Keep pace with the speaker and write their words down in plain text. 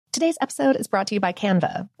Today's episode is brought to you by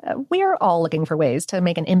Canva. We're all looking for ways to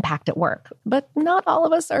make an impact at work, but not all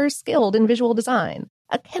of us are skilled in visual design.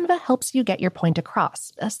 Canva helps you get your point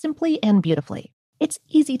across, simply and beautifully. It's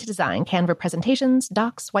easy to design Canva presentations,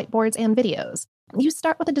 docs, whiteboards, and videos. You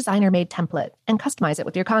start with a designer-made template and customize it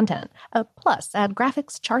with your content. Plus, add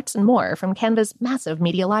graphics, charts, and more from Canva's massive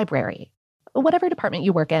media library. Whatever department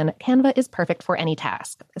you work in, Canva is perfect for any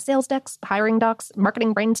task. Sales decks, hiring docs,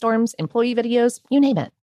 marketing brainstorms, employee videos, you name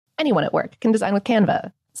it. Anyone at work can design with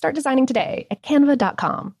Canva. Start designing today at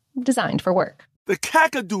canva.com. Designed for work. The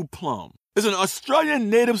Kakadu plum is an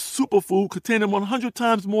Australian native superfood containing 100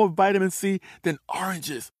 times more vitamin C than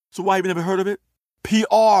oranges. So why have you never heard of it?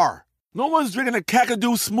 PR. No one's drinking a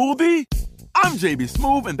Kakadu smoothie? I'm JB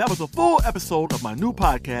Smoove, and that was a full episode of my new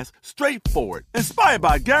podcast, Straightforward, inspired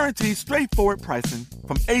by guaranteed straightforward pricing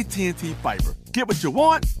from AT&T Fiber. Get what you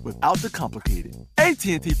want without the complicated.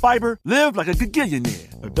 AT&T Fiber, live like a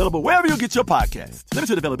gigillionaire. Available wherever you get your podcasts.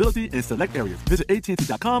 Limited availability in select areas. Visit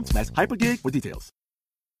AT&T.com/hypergig for details.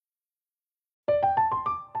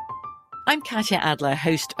 I'm Katya Adler,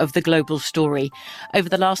 host of The Global Story. Over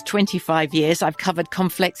the last 25 years, I've covered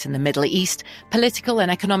conflicts in the Middle East, political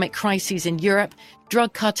and economic crises in Europe,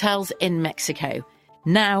 drug cartels in Mexico.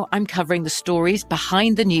 Now I'm covering the stories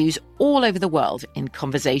behind the news all over the world in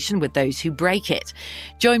conversation with those who break it.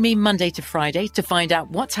 Join me Monday to Friday to find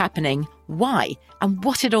out what's happening, why, and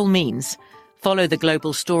what it all means. Follow The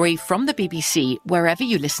Global Story from the BBC wherever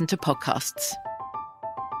you listen to podcasts.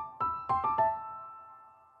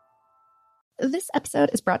 This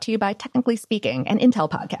episode is brought to you by Technically Speaking, an Intel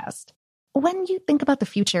podcast. When you think about the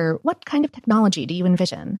future, what kind of technology do you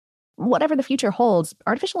envision? Whatever the future holds,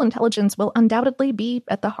 artificial intelligence will undoubtedly be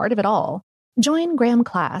at the heart of it all. Join Graham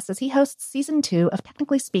Class as he hosts Season 2 of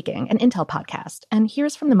Technically Speaking, an Intel podcast, and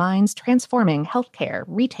hears from the minds transforming healthcare,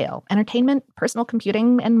 retail, entertainment, personal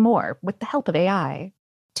computing, and more with the help of AI.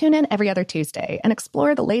 Tune in every other Tuesday and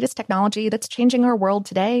explore the latest technology that's changing our world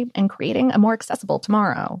today and creating a more accessible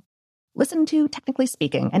tomorrow. Listen to Technically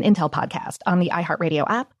Speaking, an Intel podcast on the iHeartRadio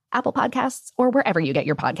app, Apple Podcasts, or wherever you get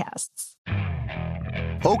your podcasts.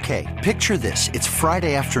 Okay, picture this. It's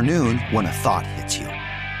Friday afternoon when a thought hits you.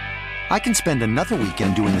 I can spend another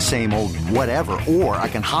weekend doing the same old whatever, or I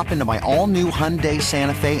can hop into my all-new Hyundai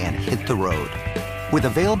Santa Fe and hit the road. With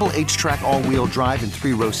available H-Track all-wheel drive and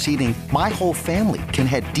 3-row seating, my whole family can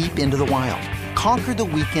head deep into the wild. Conquer the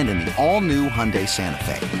weekend in the all-new Hyundai Santa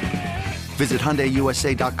Fe. Visit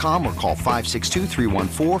HyundaiUSA.com or call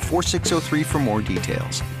 562-314-4603 for more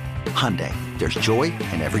details. Hyundai, there's joy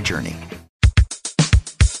in every journey.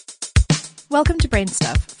 Welcome to Brain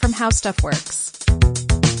Stuff from How Stuff Works.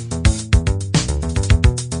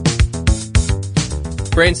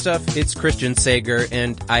 Brain Stuff, it's Christian Sager,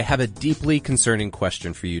 and I have a deeply concerning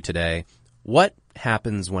question for you today. What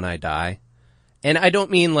happens when I die? And I don't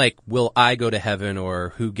mean like, will I go to heaven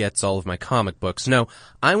or who gets all of my comic books? No,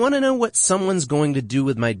 I want to know what someone's going to do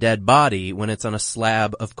with my dead body when it's on a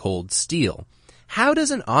slab of cold steel. How does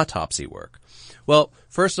an autopsy work? Well,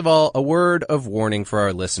 first of all, a word of warning for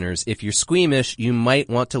our listeners. If you're squeamish, you might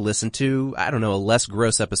want to listen to, a less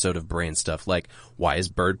gross episode of Brain Stuff, like Why is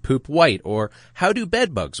Bird Poop White? Or How do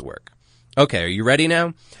Bed Bugs Work? Okay, are you ready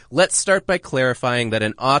now? Let's start by clarifying that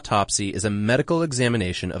an autopsy is a medical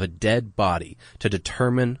examination of a dead body to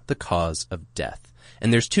determine the cause of death.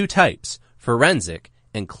 And there's two types, forensic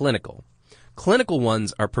and clinical. Clinical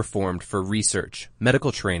ones are performed for research,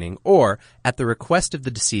 medical training, or at the request of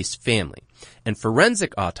the deceased family. And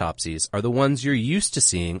forensic autopsies are the ones you're used to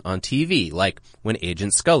seeing on TV, like when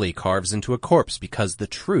Agent Scully carves into a corpse because the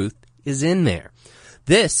truth is in there.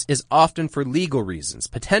 This is often for legal reasons,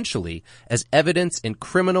 potentially as evidence in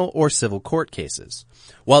criminal or civil court cases.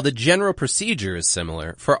 While the general procedure is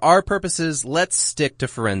similar, for our purposes, let's stick to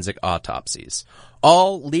forensic autopsies.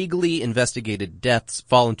 All legally investigated deaths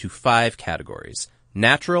fall into 5 categories: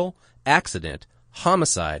 natural, accident,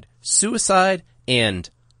 homicide, suicide, and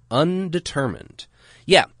undetermined.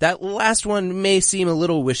 Yeah, that last one may seem a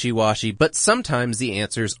little wishy-washy, but sometimes the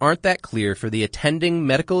answers aren't that clear for the attending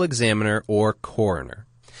medical examiner or coroner.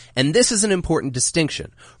 And this is an important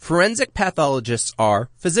distinction. Forensic pathologists are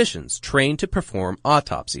physicians trained to perform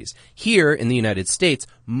autopsies. Here in the United States,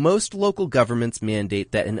 most local governments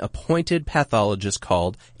mandate that an appointed pathologist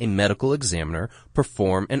called a medical examiner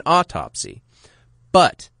perform an autopsy.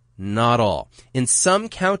 But not all. In some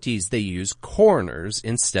counties, they use coroners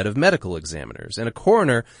instead of medical examiners, and a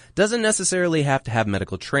coroner doesn't necessarily have to have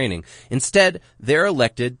medical training. Instead, they're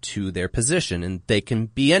elected to their position, and they can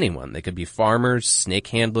be anyone. They could be farmers, snake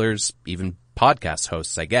handlers, even podcast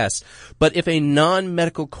hosts, I guess. But if a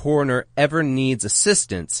non-medical coroner ever needs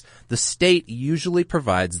assistance, the state usually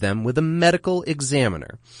provides them with a medical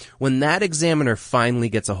examiner. When that examiner finally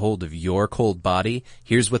gets a hold of your cold body,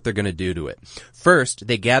 here's what they're going to do to it. First,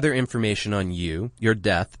 they gather information on you, your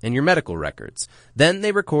death, and your medical records. Then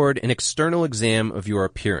they record an external exam of your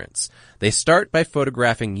appearance. They start by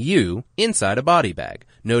photographing you inside a body bag,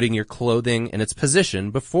 noting your clothing and its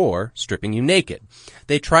position before stripping you naked.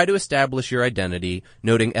 They try to establish your identity,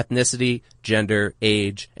 noting ethnicity, gender,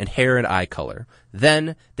 age, and hair and eye color.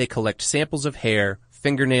 Then they collect samples of hair,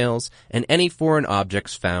 fingernails, and any foreign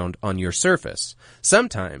objects found on your surface.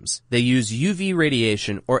 Sometimes they use UV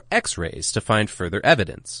radiation or X-rays to find further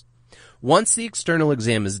evidence. Once the external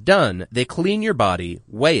exam is done, they clean your body,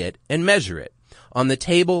 weigh it, and measure it. On the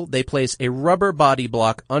table, they place a rubber body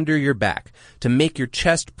block under your back to make your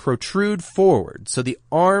chest protrude forward so the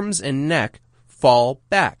arms and neck fall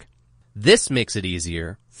back. This makes it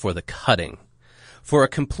easier for the cutting. For a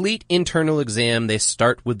complete internal exam, they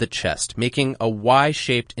start with the chest, making a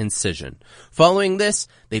Y-shaped incision. Following this,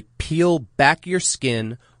 they peel back your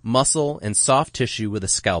skin, muscle, and soft tissue with a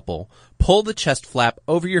scalpel, pull the chest flap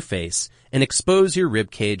over your face, and expose your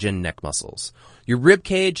rib cage and neck muscles. Your rib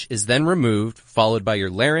cage is then removed, followed by your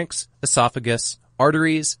larynx, esophagus,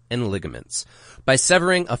 arteries, and ligaments. By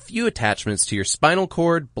severing a few attachments to your spinal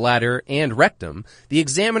cord, bladder, and rectum, the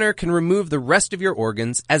examiner can remove the rest of your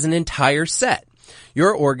organs as an entire set.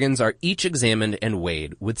 Your organs are each examined and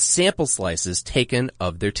weighed, with sample slices taken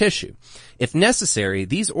of their tissue. If necessary,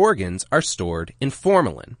 these organs are stored in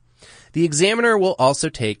formalin. The examiner will also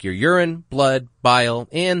take your urine, blood, bile,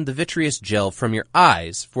 and the vitreous gel from your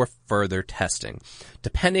eyes for further testing.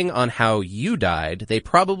 Depending on how you died, they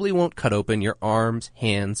probably won't cut open your arms,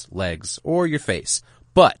 hands, legs, or your face.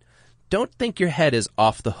 But don't think your head is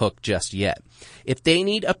off the hook just yet. If they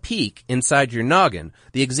need a peek inside your noggin,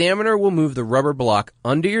 the examiner will move the rubber block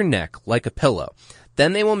under your neck like a pillow.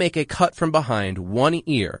 Then they will make a cut from behind one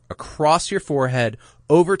ear, across your forehead,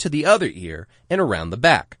 over to the other ear, and around the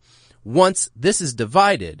back. Once this is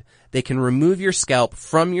divided, they can remove your scalp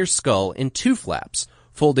from your skull in two flaps,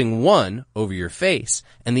 folding one over your face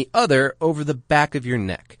and the other over the back of your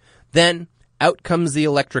neck. Then out comes the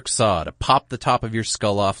electric saw to pop the top of your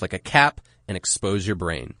skull off like a cap and expose your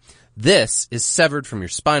brain. This is severed from your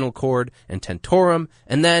spinal cord and tentorium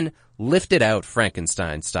and then lifted out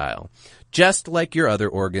Frankenstein style. Just like your other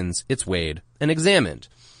organs, it's weighed and examined.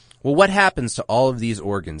 Well, what happens to all of these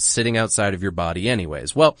organs sitting outside of your body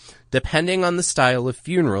anyways? Well, depending on the style of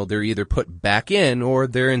funeral, they're either put back in or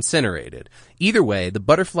they're incinerated. Either way, the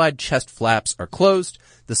butterflied chest flaps are closed,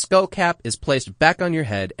 the skull cap is placed back on your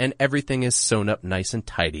head, and everything is sewn up nice and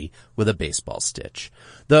tidy with a baseball stitch.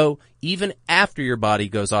 Though, even after your body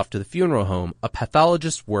goes off to the funeral home, a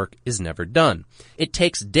pathologist's work is never done. It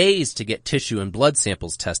takes days to get tissue and blood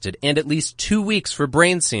samples tested, and at least 2 weeks for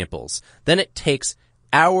brain samples. Then it takes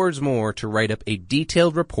hours more to write up a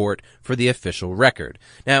detailed report for the official record.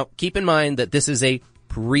 Now, keep in mind that this is a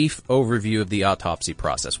brief overview of the autopsy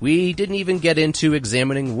process. We didn't even get into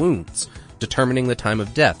examining wounds, determining the time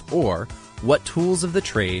of death, or what tools of the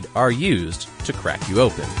trade are used to crack you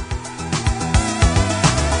open.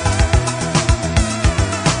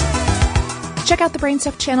 Check out the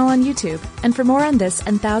Brainstuff channel on YouTube, and for more on this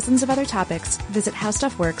and thousands of other topics, visit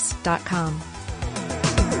howstuffworks.com.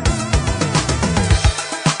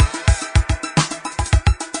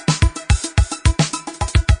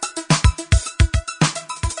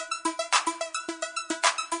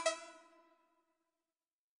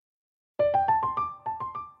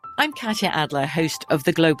 I'm Katya Adler, host of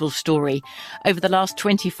The Global Story. Over the last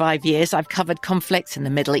 25 years, I've covered conflicts in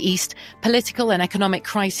the Middle East, political and economic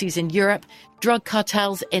crises in Europe, drug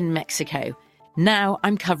cartels in Mexico. Now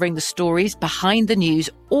I'm covering the stories behind the news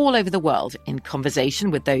all over the world in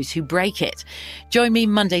conversation with those who break it. Join me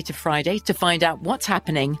Monday to Friday to find out what's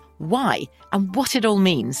happening, why, and what it all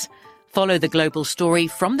means. Follow The Global Story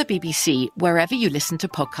from the BBC wherever you listen to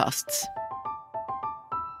podcasts.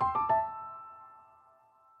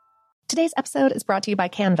 Today's episode is brought to you by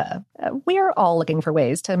Canva. We're all looking for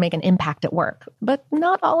ways to make an impact at work, but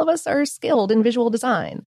not all of us are skilled in visual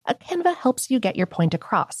design. Canva helps you get your point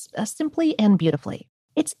across, simply and beautifully.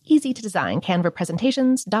 It's easy to design Canva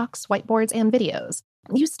presentations, docs, whiteboards, and videos.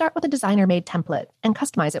 You start with a designer-made template and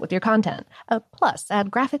customize it with your content. Plus,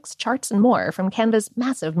 add graphics, charts, and more from Canva's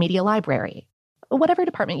massive media library. Whatever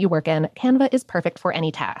department you work in, Canva is perfect for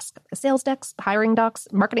any task. Sales decks, hiring docs,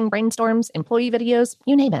 marketing brainstorms, employee videos,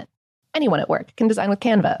 you name it. Anyone at work can design with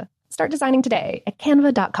Canva. Start designing today at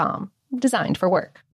canva.com. Designed for work.